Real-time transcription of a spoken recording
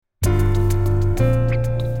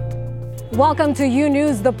Welcome to U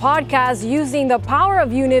News, the podcast using the power of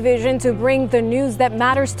Univision to bring the news that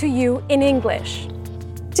matters to you in English.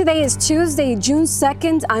 Today is Tuesday, June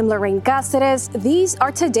 2nd. I'm Lorraine Cáceres. These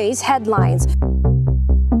are today's headlines.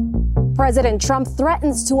 President Trump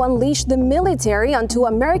threatens to unleash the military onto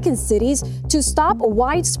American cities to stop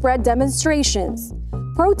widespread demonstrations.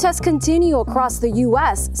 Protests continue across the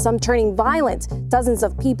U.S., some turning violent, dozens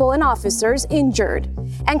of people and officers injured.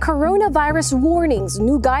 And coronavirus warnings,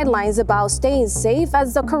 new guidelines about staying safe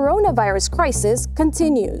as the coronavirus crisis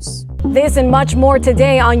continues. This and much more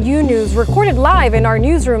today on U News, recorded live in our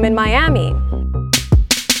newsroom in Miami.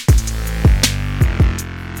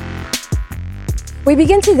 We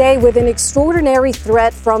begin today with an extraordinary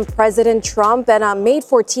threat from President Trump and a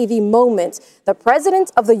made-for-TV moment. The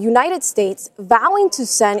President of the United States vowing to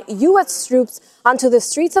send U.S. troops onto the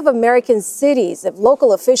streets of American cities if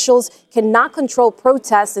local officials cannot control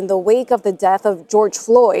protests in the wake of the death of George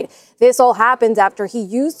Floyd. This all happened after he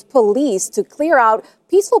used police to clear out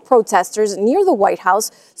peaceful protesters near the White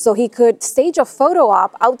House so he could stage a photo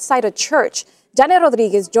op outside a church. Janet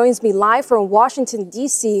Rodriguez joins me live from Washington,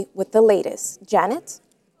 D.C. with the latest. Janet?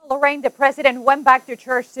 Lorraine, the president went back to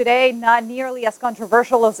church today, not nearly as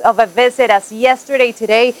controversial of a visit as yesterday.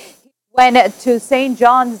 Today, he went to St.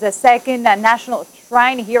 John's II National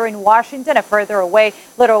Shrine here in Washington, a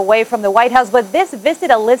little away from the White House. But this visit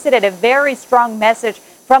elicited a very strong message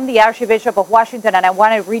from the Archbishop of Washington, and I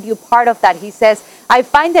want to read you part of that. He says, "I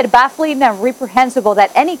find it baffling and reprehensible that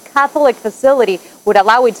any Catholic facility would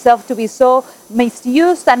allow itself to be so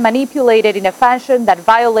misused and manipulated in a fashion that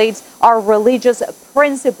violates our religious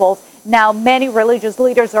principles." Now, many religious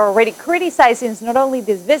leaders are already criticizing not only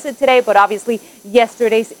this visit today, but obviously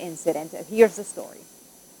yesterday's incident. Here's the story.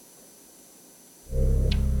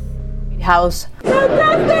 House.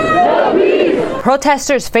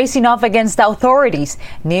 Protesters facing off against authorities,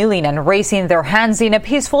 kneeling and raising their hands in a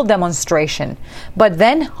peaceful demonstration. But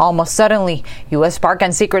then, almost suddenly, U.S. Park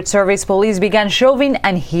and Secret Service police began shoving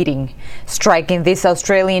and hitting, striking this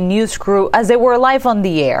Australian news crew as they were live on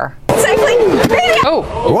the air. Oh!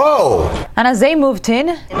 Whoa! And as they moved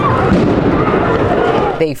in,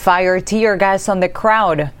 they fired tear gas on the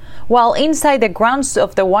crowd. While inside the grounds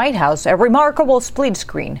of the White House, a remarkable split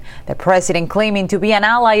screen, the president claiming to be an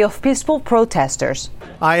ally of peaceful protesters.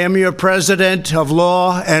 I am your president of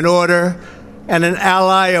law and order and an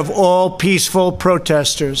ally of all peaceful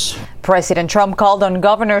protesters. President Trump called on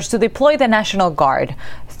governors to deploy the National Guard,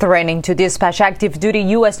 threatening to dispatch active duty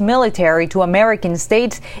U.S. military to American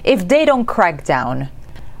states if they don't crack down.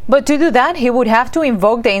 But to do that, he would have to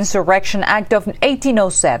invoke the Insurrection Act of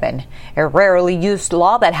 1807, a rarely used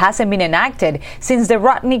law that hasn't been enacted since the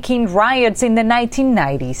Rodney King riots in the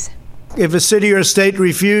 1990s. If a city or state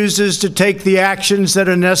refuses to take the actions that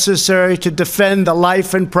are necessary to defend the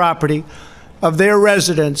life and property of their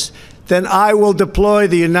residents, then I will deploy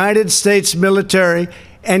the United States military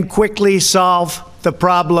and quickly solve the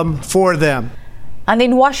problem for them. And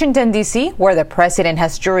in Washington, D.C., where the president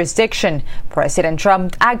has jurisdiction, President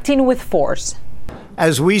Trump acting with force.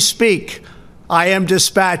 As we speak, I am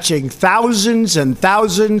dispatching thousands and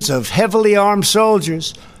thousands of heavily armed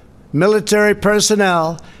soldiers, military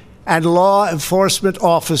personnel, and law enforcement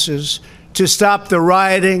officers to stop the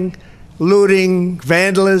rioting, looting,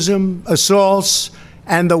 vandalism, assaults,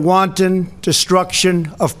 and the wanton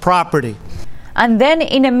destruction of property. And then,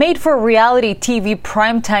 in a made-for-reality TV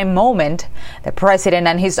primetime moment, the president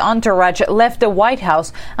and his entourage left the White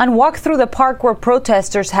House and walked through the park where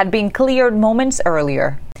protesters had been cleared moments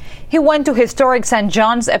earlier. He went to historic St.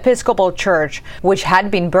 John's Episcopal Church, which had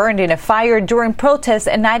been burned in a fire during protests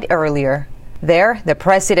a night earlier. There, the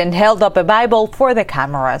president held up a Bible for the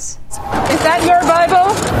cameras. Is that your Bible?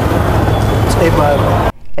 It's a Bible.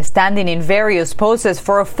 Standing in various poses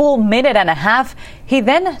for a full minute and a half, he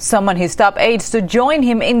then summoned his top aides to join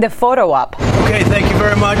him in the photo op. Okay, thank you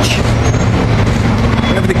very much.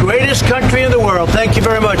 We have the greatest country in the world. Thank you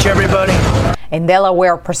very much, everybody. In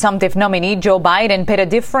Delaware, presumptive nominee Joe Biden paid a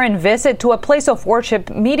different visit to a place of worship,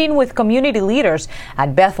 meeting with community leaders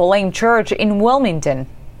at Bethel Lane Church in Wilmington.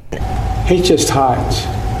 Hate just hides.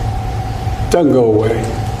 Doesn't go away.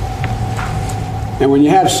 And when you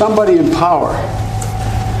have somebody in power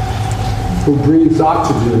who breathes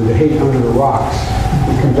oxygen to hate under the rocks,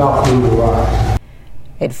 it comes out through the rocks.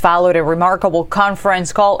 It followed a remarkable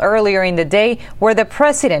conference call earlier in the day where the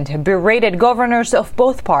president berated governors of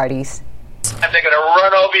both parties. They're going to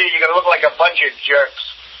run over you. You're going to look like a bunch of jerks.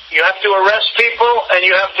 You have to arrest people and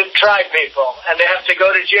you have to try people, and they have to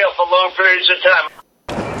go to jail for long periods of time.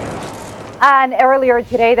 And earlier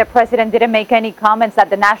today, the president didn't make any comments at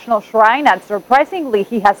the National Shrine, and surprisingly,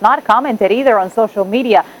 he has not commented either on social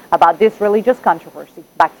media about this religious controversy.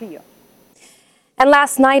 Back to you. And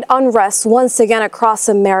last night, unrest once again across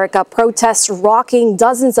America, protests rocking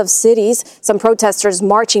dozens of cities, some protesters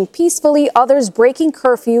marching peacefully, others breaking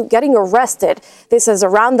curfew, getting arrested. This is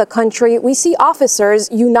around the country. We see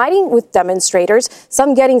officers uniting with demonstrators,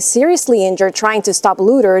 some getting seriously injured trying to stop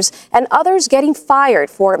looters, and others getting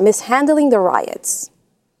fired for mishandling the riots.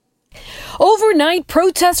 Overnight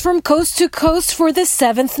protests from coast to coast for the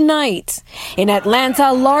seventh night. In Atlanta,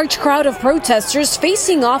 a large crowd of protesters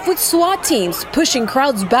facing off with SWAT teams, pushing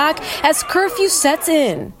crowds back as curfew sets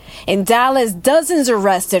in. In Dallas, dozens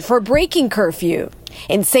arrested for breaking curfew.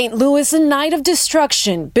 In St. Louis, a night of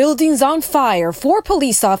destruction, buildings on fire, 4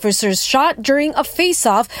 police officers shot during a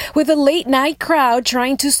face-off with a late-night crowd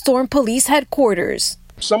trying to storm police headquarters.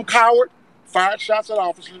 Some coward fired shots at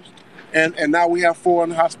officers. And now we have 4 in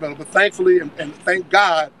the hospital. But thankfully, and thank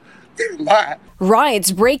God, they're alive.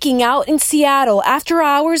 Riots breaking out in Seattle after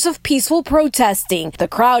hours of peaceful protesting. The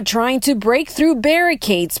crowd trying to break through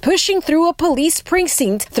barricades, pushing through a police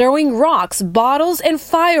precinct, throwing rocks, bottles, and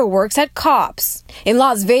fireworks at cops. In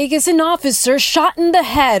Las Vegas, an officer shot in the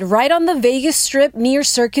head right on the Vegas Strip near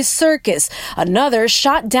Circus. Another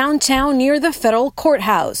shot downtown near the federal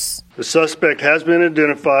courthouse. The suspect has been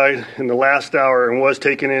identified in the last hour and was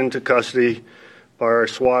taken into custody by our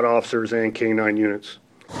SWAT officers and K-9 units.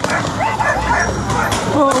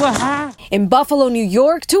 In Buffalo, New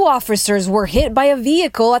York, 2 officers were hit by a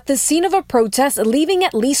vehicle at the scene of a protest, leaving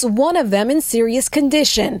at least one of them in serious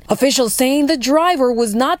condition. Officials saying the driver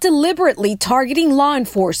was not deliberately targeting law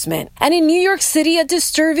enforcement. And in New York City, a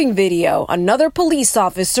disturbing video. Another police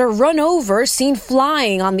officer run over, seen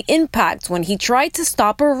flying on the impact when he tried to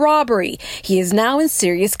stop a robbery. He is now in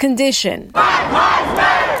serious condition.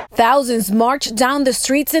 Thousands marched down the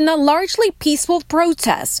streets in a largely peaceful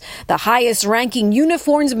protest. The highest-ranking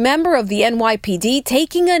uniformed member of the NYPD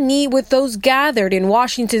taking a knee with those gathered in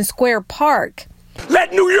Washington Square Park.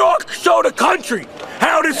 Let New York show the country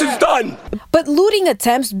how this is done. But looting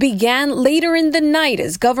attempts began later in the night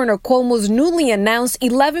as Governor Cuomo's newly announced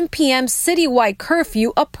 11 p.m. citywide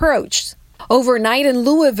curfew approached. Overnight in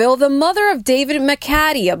Louisville, the mother of David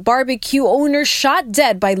McCaddy, a barbecue owner shot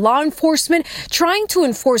dead by law enforcement trying to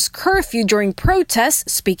enforce curfew during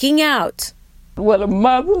protests, speaking out. When a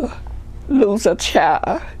mother loses a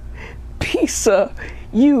child, piece of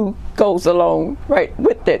you goes along right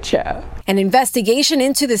with that child. An investigation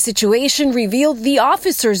into the situation revealed the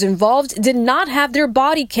officers involved did not have their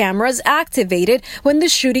body cameras activated when the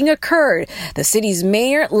shooting occurred. The city's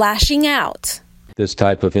mayor lashing out. This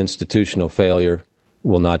type of institutional failure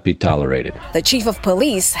will not be tolerated. The chief of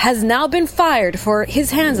police has now been fired for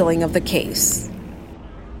his handling of the case.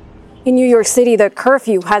 In New York City, the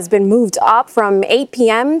curfew has been moved up from 8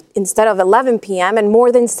 p.m. instead of 11 p.m., and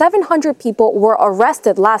more than 700 people were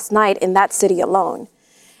arrested last night in that city alone.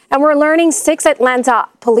 And we're learning 6 Atlanta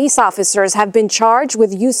police officers have been charged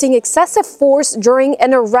with using excessive force during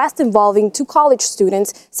an arrest involving 2 college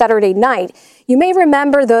students Saturday night. You may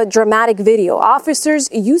remember the dramatic video.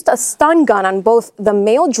 Officers used a stun gun on both the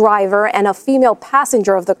male driver and a female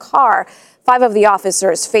passenger of the car. 5 of the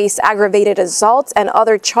officers faced aggravated assault and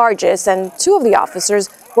other charges, and 2 of the officers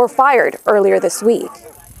were fired earlier this week.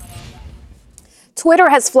 Twitter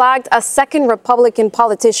has flagged a second Republican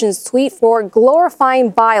politician's tweet for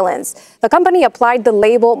glorifying violence. The company applied the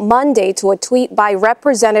label Monday to a tweet by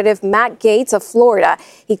Representative Matt Gaetz of Florida.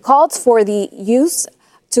 He called for the U.S.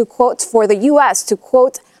 to,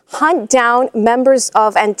 quote, hunt down members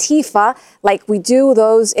of Antifa like we do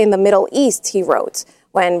those in the Middle East, he wrote.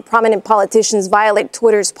 When prominent politicians violate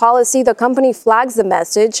Twitter's policy, the company flags the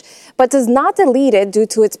message, but does not delete it due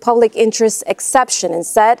to its public interest exception.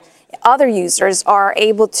 Instead, other users are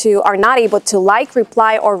not able to like,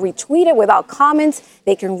 reply, or retweet it without comments.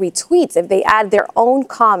 They can retweet if they add their own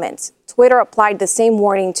comments. Twitter applied the same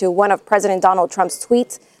warning to one of President Donald Trump's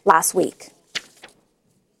tweets last week.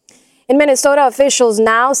 In Minnesota, officials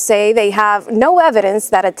now say they have no evidence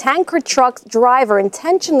that a tanker truck driver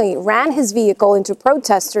intentionally ran his vehicle into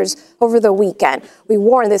protesters over the weekend. We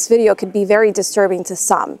warn this video could be very disturbing to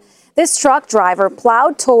some. This truck driver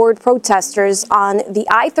plowed toward protesters on the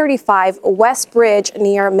I-35 West Bridge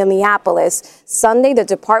near Minneapolis. Sunday, the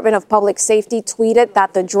Department of Public Safety tweeted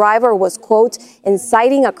that the driver was, quote,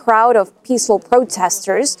 inciting a crowd of peaceful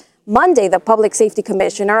protesters. Monday, the Public Safety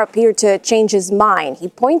Commissioner appeared to change his mind. He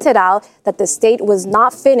pointed out that the state was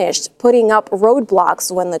not finished putting up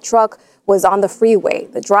roadblocks when the truck was on the freeway.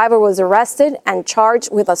 The driver was arrested and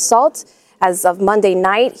charged with assault. As of Monday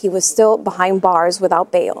night, he was still behind bars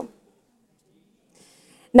without bail.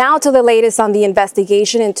 Now to the latest on the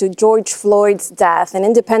investigation into George Floyd's death. An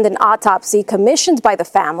independent autopsy commissioned by the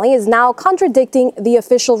family is now contradicting the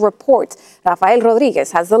official report. Rafael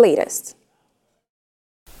Rodriguez has the latest.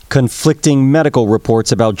 Conflicting medical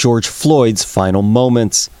reports about George Floyd's final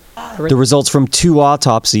moments. The results from 2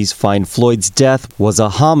 autopsies find Floyd's death was a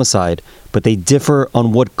homicide, but they differ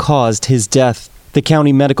on what caused his death. The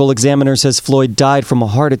county medical examiner says Floyd died from a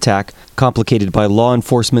heart attack complicated by law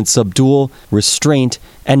enforcement subdual, restraint,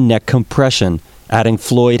 and neck compression, adding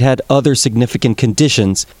Floyd had other significant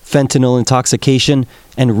conditions, fentanyl intoxication,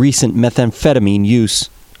 and recent methamphetamine use.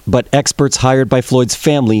 But experts hired by Floyd's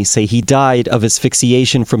family say he died of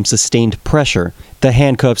asphyxiation from sustained pressure. The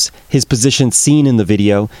handcuffs, his position seen in the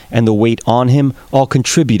video, and the weight on him all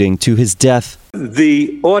contributing to his death.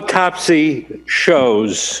 The autopsy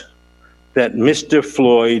shows that Mr.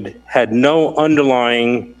 Floyd had no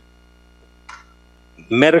underlying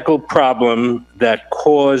medical problem that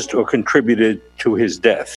caused or contributed to his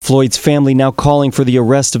death. Floyd's family now calling for the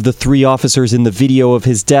arrest of the 3 officers in the video of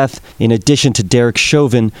his death, in addition to Derek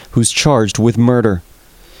Chauvin, who's charged with murder.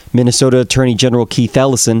 Minnesota Attorney General Keith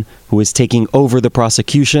Ellison, who is taking over the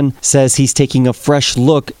prosecution, says he's taking a fresh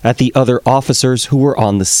look at the other officers who were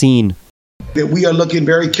on the scene. That we are looking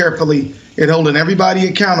very carefully at holding everybody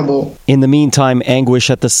accountable. In the meantime, anguish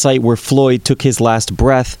at the site where Floyd took his last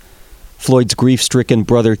breath. Floyd's grief-stricken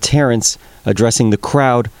brother Terrence addressing the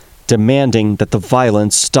crowd, demanding that the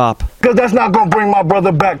violence stop. Because that's not going to bring my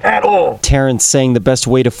brother back at all. Terrence saying the best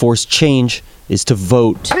way to force change is to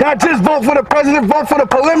vote. Not just vote for the president, vote for the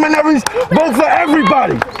preliminaries, vote for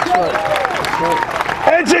everybody.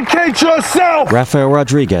 Educate yourself. Rafael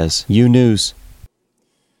Rodriguez, U News.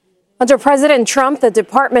 Under President Trump, the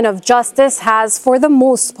Department of Justice has, for the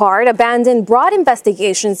most part, abandoned broad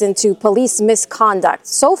investigations into police misconduct.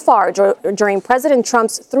 So far, during President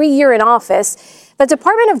Trump's 3-year in office, the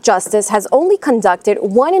Department of Justice has only conducted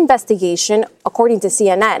 1 investigation, according to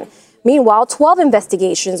CNN. Meanwhile, 12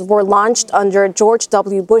 investigations were launched under George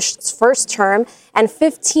W. Bush's first term and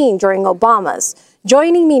 15 during Obama's.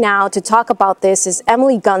 Joining me now to talk about this is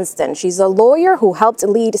Emily Gunston. She's a lawyer who helped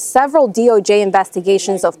lead several DOJ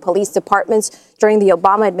investigations of police departments during the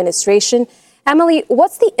Obama administration. Emily,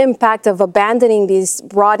 what's the impact of abandoning these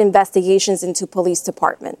broad investigations into police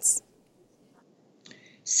departments?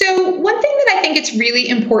 So one thing that I think it's really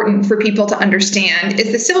important for people to understand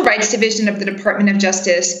is the Civil Rights Division of the Department of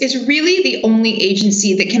Justice is really the only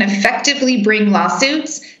agency that can effectively bring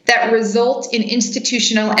lawsuits that result in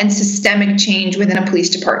institutional and systemic change within a police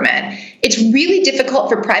department. It's really difficult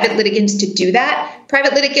for private litigants to do that.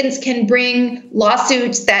 Private litigants can bring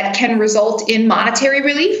lawsuits that can result in monetary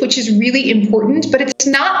relief, which is really important, but it's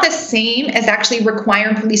not the same as actually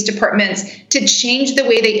requiring police departments to change the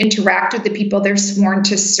way they interact with the people they're sworn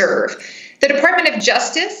to serve. The Department of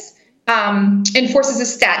Justice enforces a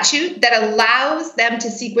statute that allows them to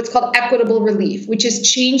seek what's called equitable relief, which is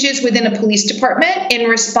changes within a police department in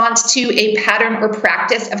response to a pattern or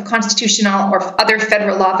practice of constitutional or other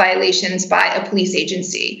federal law violations by a police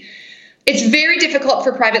agency. It's very difficult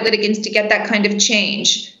for private litigants to get that kind of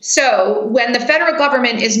change. So when the federal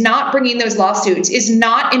government is not bringing those lawsuits, is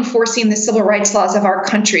not enforcing the civil rights laws of our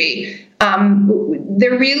country,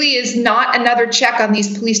 there really is not another check on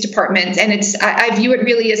these police departments. And I view it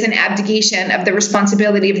really as an abdication of the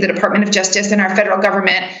responsibility of the Department of Justice and our federal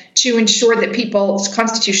government to ensure that people's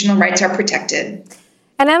constitutional rights are protected.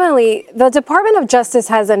 And Emily, the Department of Justice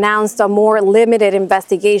has announced a more limited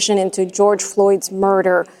investigation into George Floyd's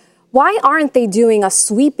murder. Why aren't they doing a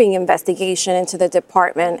sweeping investigation into the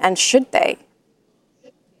department, and should they?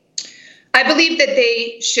 I believe that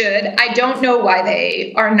they should. I don't know why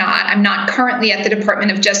they are not. I'm not currently at the Department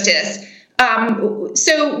of Justice.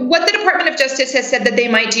 So what the Department of Justice has said that they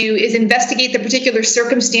might do is investigate the particular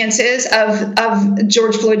circumstances of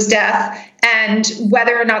George Floyd's death and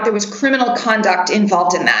whether or not there was criminal conduct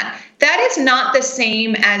involved in that. That is not the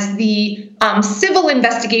same as the civil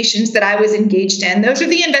investigations that I was engaged in. Those are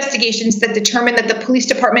the investigations that determine that the police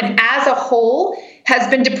department as a whole has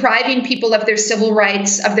been depriving people of their civil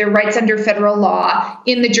rights, of their rights under federal law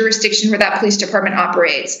in the jurisdiction where that police department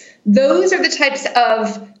operates. Those are the types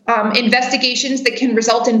of investigations that can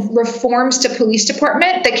result in reforms to police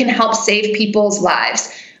department that can help save people's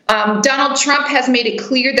lives. Donald Trump has made it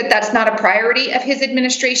clear that that's not a priority of his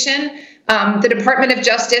administration. The Department of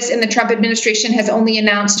Justice in the Trump administration has only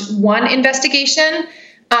announced one investigation.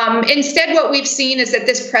 Instead, what we've seen is that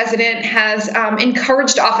this president has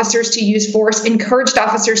encouraged officers to use force, encouraged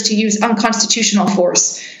officers to use unconstitutional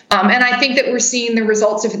force. And I think that we're seeing the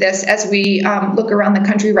results of this as we look around the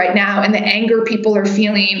country right now, and the anger people are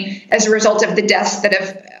feeling as a result of the deaths that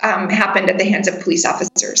have happened at the hands of police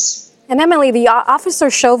officers. And Emily, the officer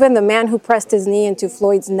Chauvin, the man who pressed his knee into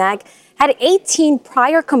Floyd's neck, had 18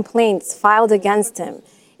 prior complaints filed against him.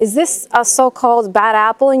 Is this a so-called bad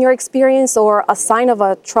apple in your experience, or a sign of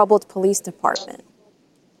a troubled police department?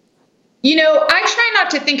 You know, I try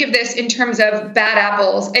not to think of this in terms of bad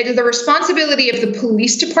apples. It is the responsibility of the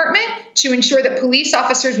police department to ensure that police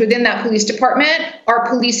officers within that police department are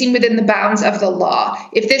policing within the bounds of the law.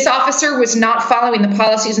 If this officer was not following the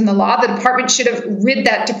policies and the law, the department should have rid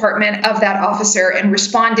that department of that officer and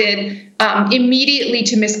responded immediately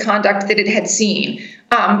to misconduct that it had seen.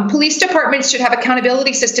 Police departments should have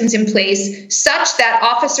accountability systems in place such that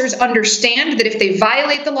officers understand that if they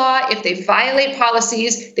violate the law, if they violate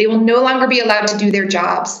policies, they will no longer be allowed to do their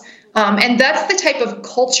jobs. And that's the type of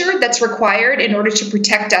culture that's required in order to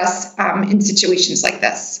protect us in situations like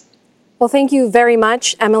this. Well, thank you very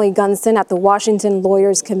much, Emily Gunston at the Washington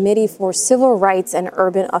Lawyers Committee for Civil Rights and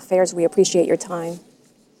Urban Affairs. We appreciate your time.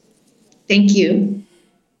 Thank you.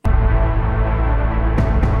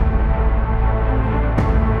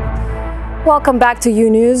 Welcome back to U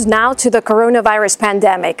News. Now to the coronavirus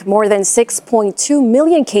pandemic. More than 6.2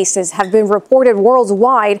 million cases have been reported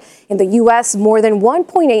worldwide. In the U.S., more than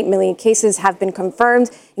 1.8 million cases have been confirmed,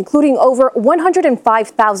 including over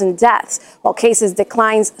 105,000 deaths. While cases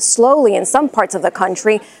declines slowly in some parts of the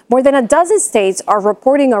country, more than a dozen states are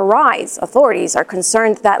reporting a rise. Authorities are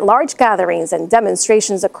concerned that large gatherings and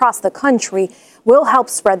demonstrations across the country will help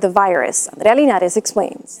spread the virus. Andrea Linares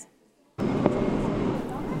explains.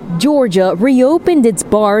 Georgia reopened its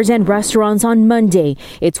bars and restaurants on Monday.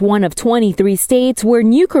 It's one of 23 states where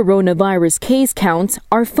new coronavirus case counts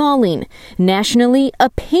are falling. Nationally,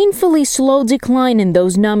 a painfully slow decline in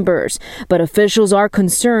those numbers. But officials are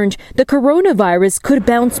concerned the coronavirus could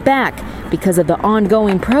bounce back because of the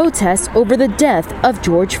ongoing protests over the death of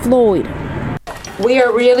George Floyd. We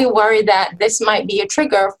are really worried that this might be a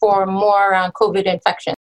trigger for more COVID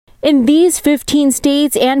infections. In these 15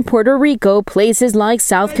 states and Puerto Rico, places like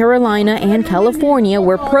South Carolina and California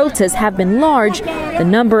where protests have been large, the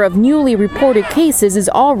number of newly reported cases is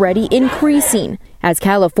already increasing. As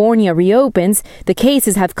California reopens, the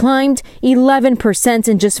cases have climbed 11%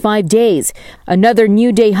 in just 5 days. Another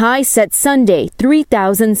new day high set Sunday,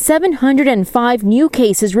 3,705 new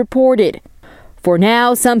cases reported. For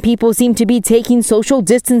now, some people seem to be taking social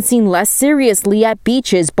distancing less seriously at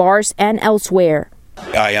beaches, bars, and elsewhere.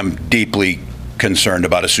 I am deeply concerned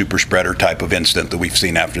about a super spreader type of incident that we've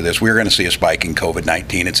seen after this. We're going to see a spike in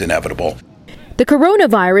COVID-19. It's inevitable. The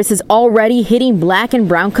coronavirus is already hitting Black and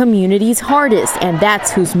brown communities hardest, and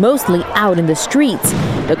that's who's mostly out in the streets.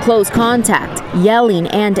 The close contact, yelling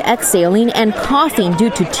and exhaling, and coughing due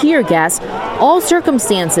to tear gas, all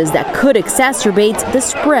circumstances that could exacerbate the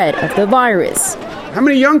spread of the virus. How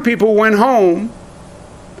many young people went home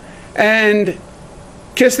and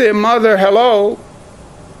kissed their mother hello,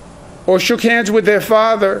 or shook hands with their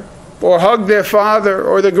father, or hugged their father,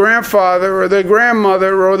 or their grandfather, or their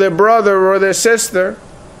grandmother, or their brother, or their sister,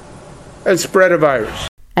 and spread a virus?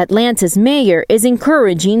 Atlanta's mayor is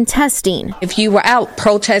encouraging testing. If you were out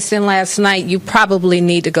protesting last night, you probably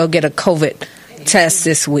need to go get a COVID test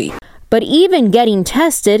this week. But even getting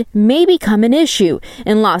tested may become an issue.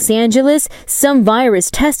 In Los Angeles, some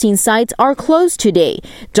virus testing sites are closed today.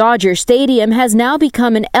 Dodger Stadium has now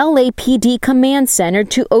become an LAPD command center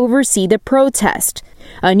to oversee the protest.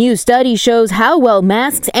 A new study shows how well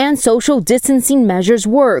masks and social distancing measures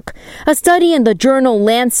work. A study in the journal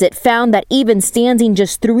Lancet found that even standing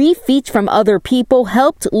just 3 feet from other people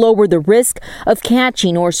helped lower the risk of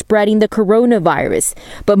catching or spreading the coronavirus.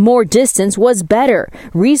 But more distance was better.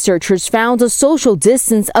 Researchers found a social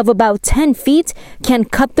distance of about 10 feet can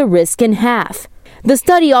cut the risk in half. The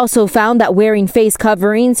study also found that wearing face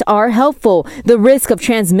coverings are helpful. The risk of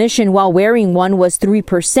transmission while wearing one was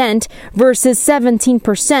 3% versus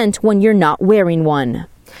 17% when you're not wearing one.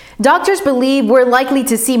 Doctors believe we're likely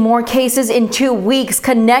to see more cases in 2 weeks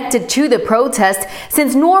connected to the protest,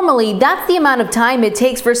 since normally that's the amount of time it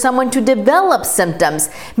takes for someone to develop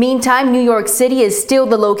symptoms. Meantime, New York City is still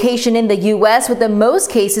the location in the U.S. with the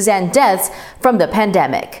most cases and deaths from the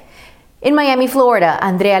pandemic. In Miami, Florida,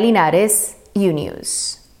 Andrea Linares, U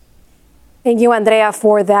News. Thank you, Andrea,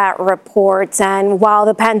 for that report. And while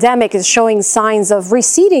the pandemic is showing signs of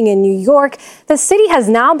receding in New York, the city has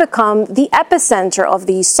now become the epicenter of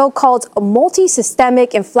the so-called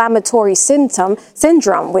multisystemic inflammatory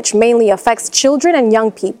syndrome, which mainly affects children and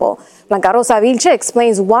young people. Blanca Rosa Vilche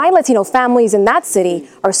explains why Latino families in that city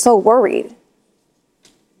are so worried.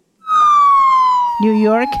 New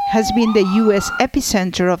York has been the U.S.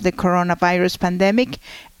 epicenter of the coronavirus pandemic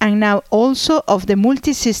and now also of the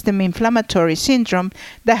multisystem inflammatory syndrome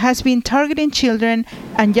that has been targeting children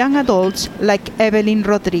and young adults like Evelyn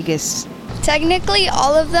Rodriguez. Technically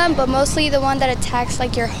all of them, but mostly the one that attacks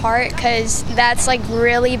like your heart, because that's like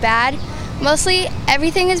really bad. Mostly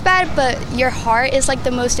everything is bad, but your heart is like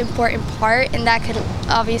the most important part, and that could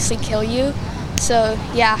obviously kill you. So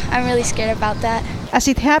yeah, I'm really scared about that. As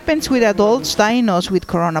it happens with adults diagnosed with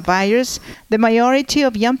coronavirus, the majority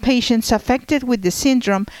of young patients affected with the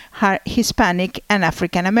syndrome are Hispanic and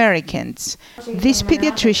African Americans. This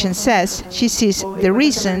pediatrician says she sees the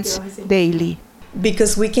reasons daily.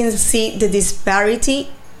 Because we can see the disparity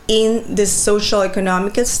in the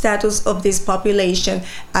socioeconomic status of this population,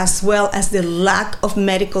 as well as the lack of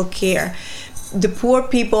medical care. The poor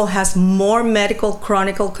people has more medical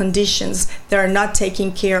chronic conditions that are not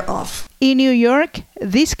taken care of. In New York,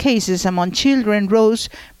 these cases among children rose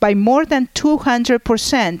by more than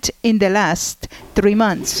 200% in the last 3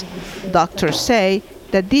 months. Doctors say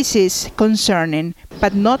that this is concerning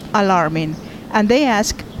but not alarming, and they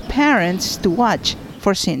ask parents to watch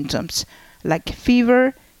for symptoms like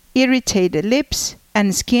fever, irritated lips,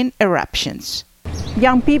 and skin eruptions.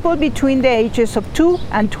 Young people between the ages of 2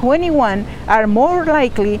 and 21 are more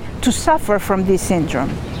likely to suffer from this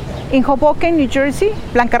syndrome. In Hoboken, New Jersey,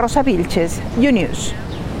 Blanca Rosa Vilches, U News.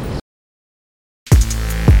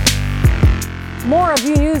 More of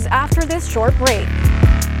U News after this short break.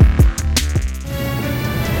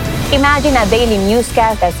 Imagine a daily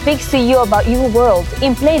newscast that speaks to you about your world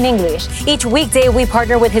in plain English. Each weekday, we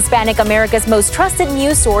partner with Hispanic America's most trusted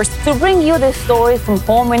news source to bring you the stories from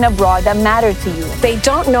home and abroad that matter to you. They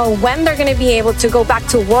don't know when they're going to be able to go back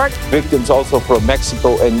to work. Victims also from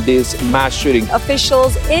Mexico and this mass shooting.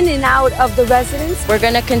 Officials in and out of the residence. We're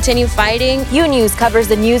going to continue fighting. U News covers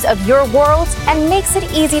the news of your world and makes it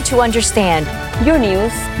easy to understand. Your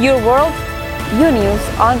news, your world, U News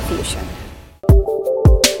on Fusion.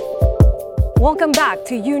 Welcome back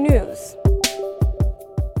to U News.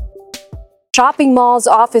 Shopping malls,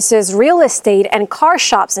 offices, real estate, and car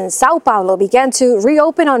shops in Sao Paulo began to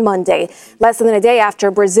reopen on Monday, less than a day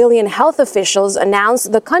after Brazilian health officials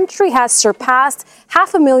announced the country has surpassed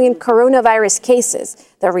 500,000 coronavirus cases.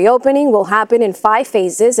 The reopening will happen in 5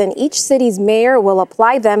 phases, and each city's mayor will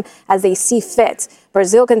apply them as they see fit.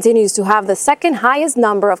 Brazil continues to have the second highest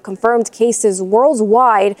number of confirmed cases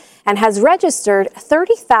worldwide and has registered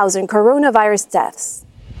 30,000 coronavirus deaths.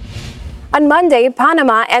 On Monday,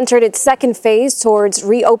 Panama entered its second phase towards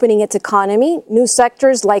reopening its economy. New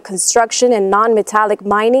sectors like construction and non-metallic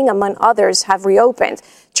mining, among others, have reopened.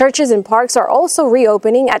 Churches and parks are also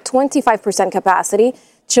reopening at 25% capacity.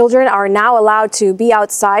 Children are now allowed to be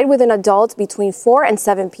outside with an adult between 4 and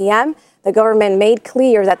 7 p.m. The government made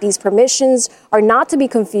clear that these permissions are not to be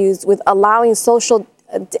confused with allowing social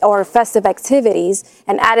or festive activities,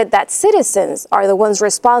 and added that citizens are the ones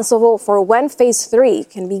responsible for when phase 3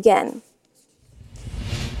 can begin.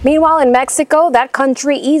 Meanwhile, in Mexico, that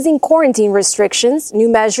country easing quarantine restrictions. New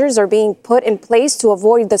measures are being put in place to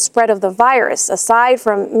avoid the spread of the virus. Aside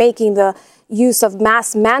from making the use of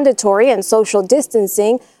masks mandatory and social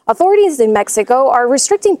distancing, authorities in Mexico are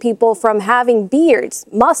restricting people from having beards,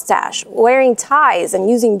 mustache, wearing ties, and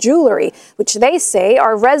using jewelry, which they say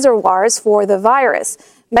are reservoirs for the virus.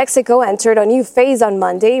 Mexico entered a new phase on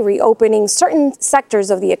Monday, reopening certain sectors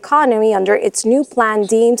of the economy under its new plan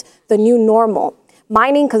deemed the new normal.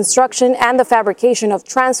 Mining, construction, and the fabrication of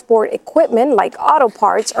transport equipment like auto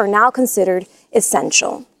parts are now considered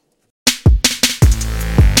essential.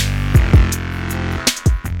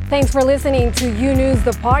 Thanks for listening to U News,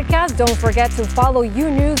 the podcast. Don't forget to follow U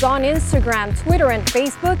News on Instagram, Twitter, and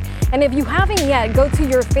Facebook. And if you haven't yet, go to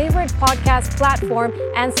your favorite podcast platform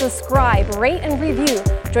and subscribe, rate, and review.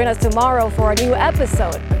 Join us tomorrow for a new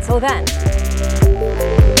episode. Until then.